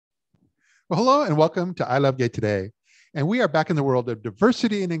Well, hello and welcome to I Love Gay today. And we are back in the world of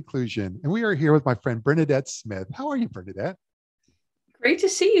diversity and inclusion. And we are here with my friend Bernadette Smith. How are you, Bernadette? Great to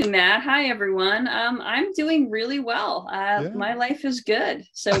see you, Matt. Hi, everyone. I'm doing really well. Yeah. My life is good.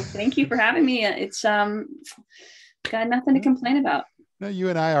 So thank you for having me. It's got nothing to Yeah. complain about. No, you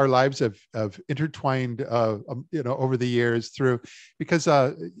and I, our lives have intertwined, over the years because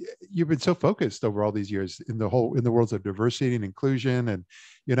you've been so focused over all these years in the worlds of diversity and inclusion, and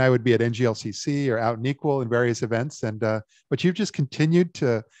you and I would be at NGLCC or out in Equal in various events, and but you've just continued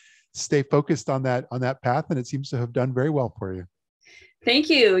to stay focused on that path, and it seems to have done very well for you.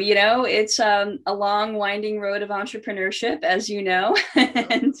 Thank you. It's a long, winding road of entrepreneurship, as you know,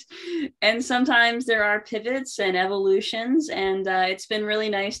 and sometimes there are pivots and evolutions. And it's been really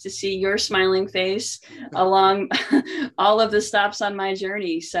nice to see your smiling face along all of the stops on my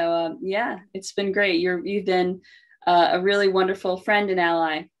journey. So yeah, it's been great. You've been a really wonderful friend and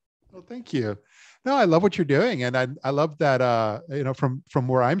ally. Well, thank you. No, I love what you're doing, and I love that from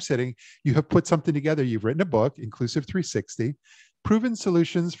where I'm sitting, you have put something together. You've written a book, Inclusive 360. Proven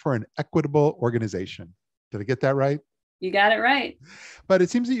solutions for an equitable organization. Did I get that right? You got it right. But it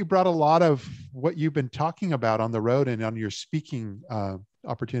seems that you brought a lot of what you've been talking about on the road and on your speaking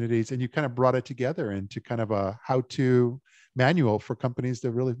opportunities, and you kind of brought it together into kind of a how-to manual for companies to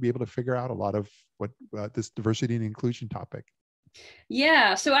really be able to figure out a lot of what this diversity and inclusion topic.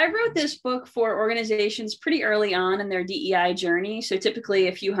 Yeah, so I wrote this book for organizations pretty early on in their DEI journey. So typically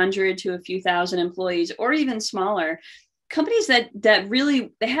a few hundred to a few thousand employees or even smaller. Companies that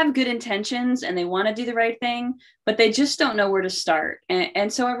really, they have good intentions and they want to do the right thing, but they just don't know where to start.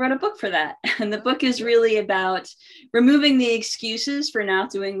 And so I wrote a book for that. And the book is really about removing the excuses for not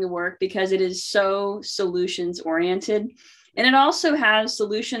doing the work because it is so solutions oriented. And it also has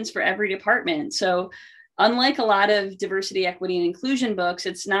solutions for every department. So unlike a lot of diversity, equity, and inclusion books,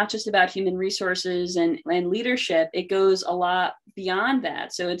 it's not just about human resources and leadership. It goes a lot beyond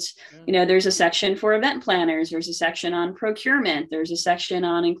that. So it's, there's a section for event planners, there's a section on procurement, there's a section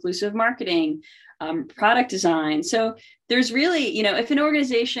on inclusive marketing, product design. So there's really, if an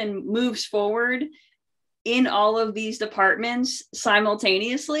organization moves forward in all of these departments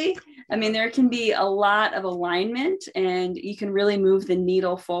simultaneously, I mean, there can be a lot of alignment and you can really move the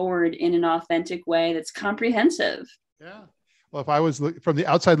needle forward in an authentic way that's comprehensive. Yeah. Well, if I was from the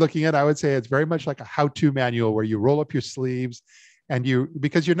outside looking in, I would say it's very much like a how-to manual where you roll up your sleeves and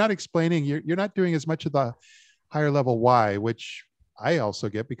because you're not explaining, you're not doing as much of the higher level why, which I also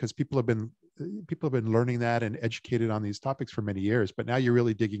get because people have been learning that and educated on these topics for many years, but now you're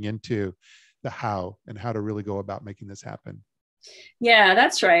really digging into the how and how to really go about making this happen. Yeah,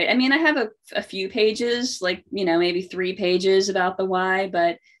 that's right. I mean, I have a few pages, like, maybe 3 pages about the why,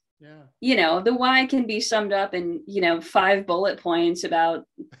 but the why can be summed up in, 5 bullet points about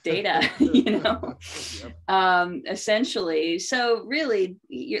data, essentially. So really,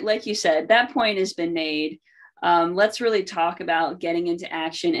 like you said, that point has been made. Let's really talk about getting into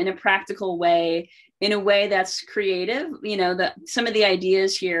action in a practical way, in a way that's creative. Some of the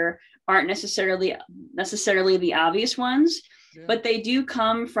ideas here aren't necessarily the obvious ones, but they do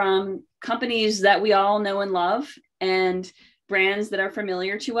come from companies that we all know and love and brands that are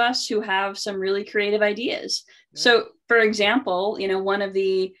familiar to us who have some really creative ideas. So, for example, one of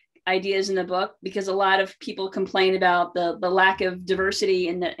the ideas in the book, because a lot of people complain about the lack of diversity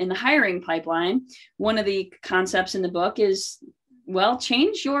in the hiring pipeline, one of the concepts in the book is, well,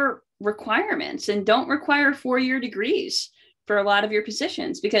 change your requirements and don't require 4-year degrees for a lot of your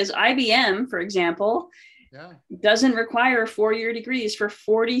positions, because IBM, for example, doesn't require 4-year degrees for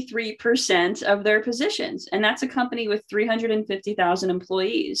 43% of their positions. And that's a company with 350,000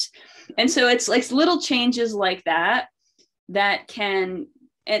 employees. And so it's like little changes like that can,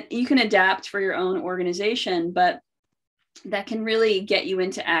 and you can adapt for your own organization, but that can really get you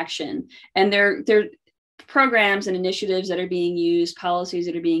into action. And they're programs and initiatives that are being used, policies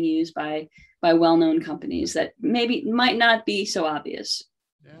that are being used by well-known companies that might not be so obvious.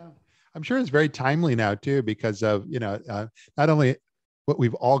 Yeah, I'm sure it's very timely now too, because of not only what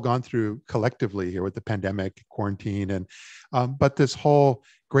we've all gone through collectively here with the pandemic, quarantine, and but this whole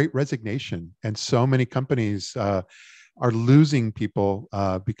great resignation, and so many companies are losing people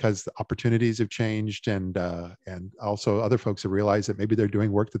because the opportunities have changed, and also other folks have realized that maybe they're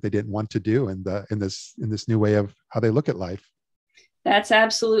doing work that they didn't want to do in this new way of how they look at life. That's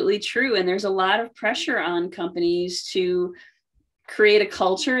absolutely true. And there's a lot of pressure on companies to create a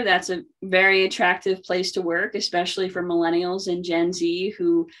culture that's a very attractive place to work, especially for millennials and Gen Z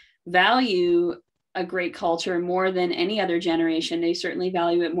who value a great culture more than any other generation. They certainly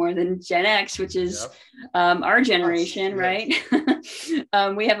value it more than Gen X, which is our generation, right?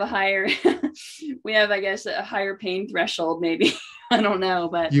 We have a higher, I guess, a higher pain threshold, maybe. I don't know,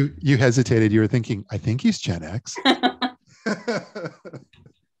 but you hesitated. You were thinking, I think he's Gen X.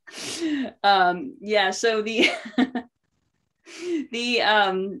 Yeah. So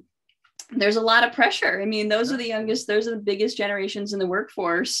there's a lot of pressure. I mean, those are the youngest, those are the biggest generations in the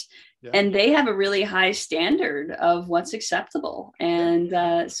workforce. And they have a really high standard of what's acceptable.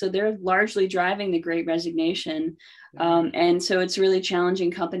 And so they're largely driving the Great Resignation. And so it's really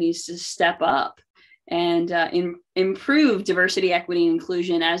challenging companies to step up and improve diversity, equity, and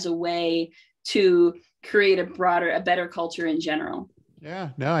inclusion as a way to create a better culture in general. Yeah,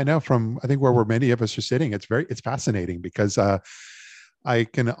 no, I know I think where many of us are sitting, it's fascinating because I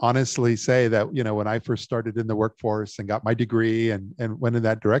can honestly say that, when I first started in the workforce and got my degree and went in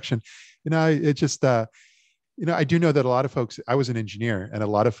that direction, it just, I do know that a lot of folks, I was an engineer, and a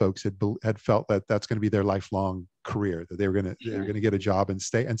lot of folks had felt that that's going to be their lifelong career, that they were going to get a job and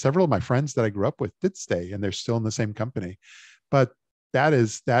stay. And several of my friends that I grew up with did stay, and they're still in the same company. But that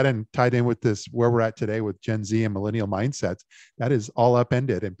and tied in with this, where we're at today with Gen Z and millennial mindsets, that is all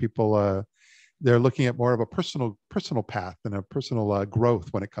upended, and people, they're looking at more of a personal path and a personal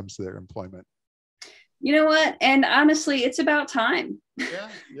growth when it comes to their employment. You know what? And honestly, it's about time.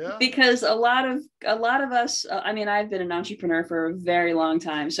 Yeah. Because a lot of us, I mean, I've been an entrepreneur for a very long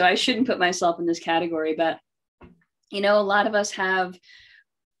time, so I shouldn't put myself in this category, but a lot of us have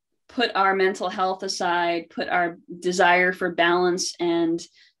put our mental health aside, put our desire for balance and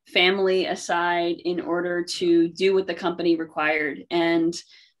family aside in order to do what the company required. And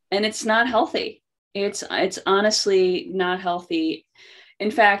it's not healthy. It's honestly not healthy.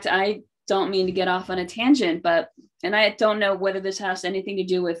 In fact, I don't mean to get off on a tangent, and I don't know whether this has anything to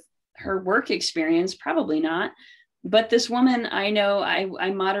do with her work experience, probably not. But this woman, I know,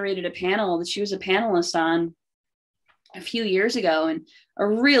 I moderated a panel that she was a panelist on a few years ago, and a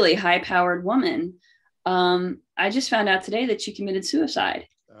really high-powered woman. I just found out today that she committed suicide.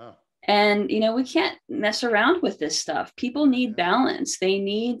 And, we can't mess around with this stuff. People need balance. They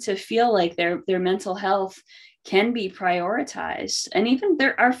need to feel like their mental health can be prioritized, and even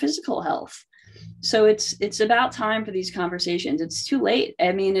our physical health. So it's about time for these conversations. It's too late.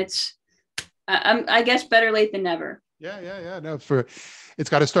 I mean, I guess better late than never. Yeah. No, it's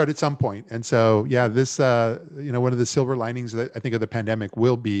got to start at some point. And so, this, one of the silver linings that I think of the pandemic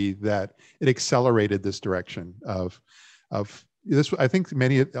will be that it accelerated this direction of this. I think in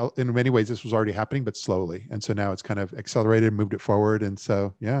many ways this was already happening, but slowly. And so now it's kind of accelerated and moved it forward. And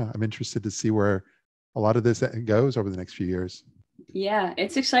so, I'm interested to see where a lot of this goes over the next few years. Yeah,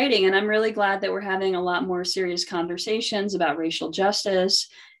 it's exciting. And I'm really glad that we're having a lot more serious conversations about racial justice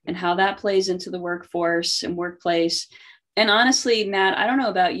and how that plays into the workforce and workplace. And honestly, Matt, I don't know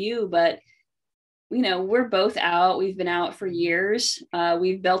about you, but we're both out. We've been out for years.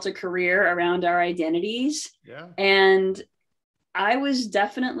 We've built a career around our identities. And I was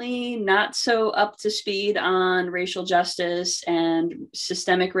definitely not so up to speed on racial justice and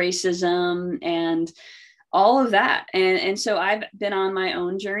systemic racism and all of that. And so I've been on my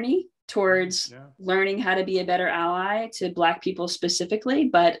own journey towards learning how to be a better ally to Black people specifically.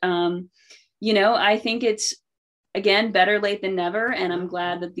 But, I think it's, again, better late than never. And I'm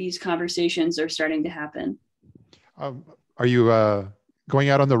glad that these conversations are starting to happen. Are you going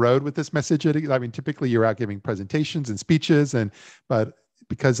out on the road with this message? I mean, typically you're out giving presentations and speeches, but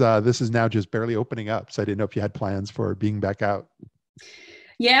because this is now just barely opening up, so I didn't know if you had plans for being back out.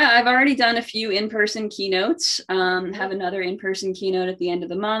 Yeah, I've already done a few in-person keynotes, have another in-person keynote at the end of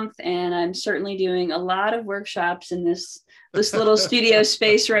the month. And I'm certainly doing a lot of workshops in this little studio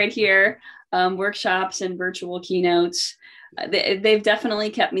space right here, workshops and virtual keynotes. They've definitely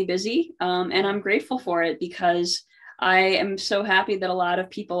kept me busy. And I'm grateful for it, because I am so happy that a lot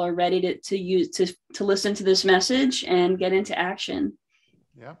of people are ready to listen to this message and get into action.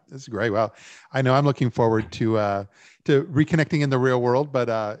 Yeah, this is great. Well, I know I'm looking forward to reconnecting in the real world.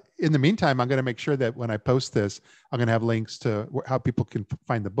 But in the meantime, I'm going to make sure that when I post this, I'm going to have links to how people can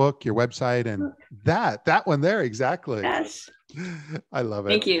find the book, your website, and that one there. Exactly. Yes. I love it.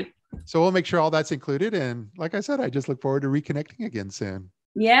 Thank you. So we'll make sure all that's included. And like I said, I just look forward to reconnecting again soon.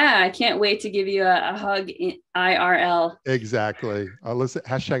 Yeah, I can't wait to give you a hug in IRL. Exactly. Listen,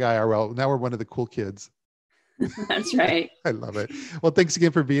 #IRL. Now we're one of the cool kids. That's right. I love it. Well, thanks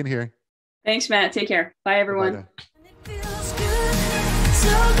again for being here. Thanks, Matt. Take care. Bye, everyone. Bye-bye.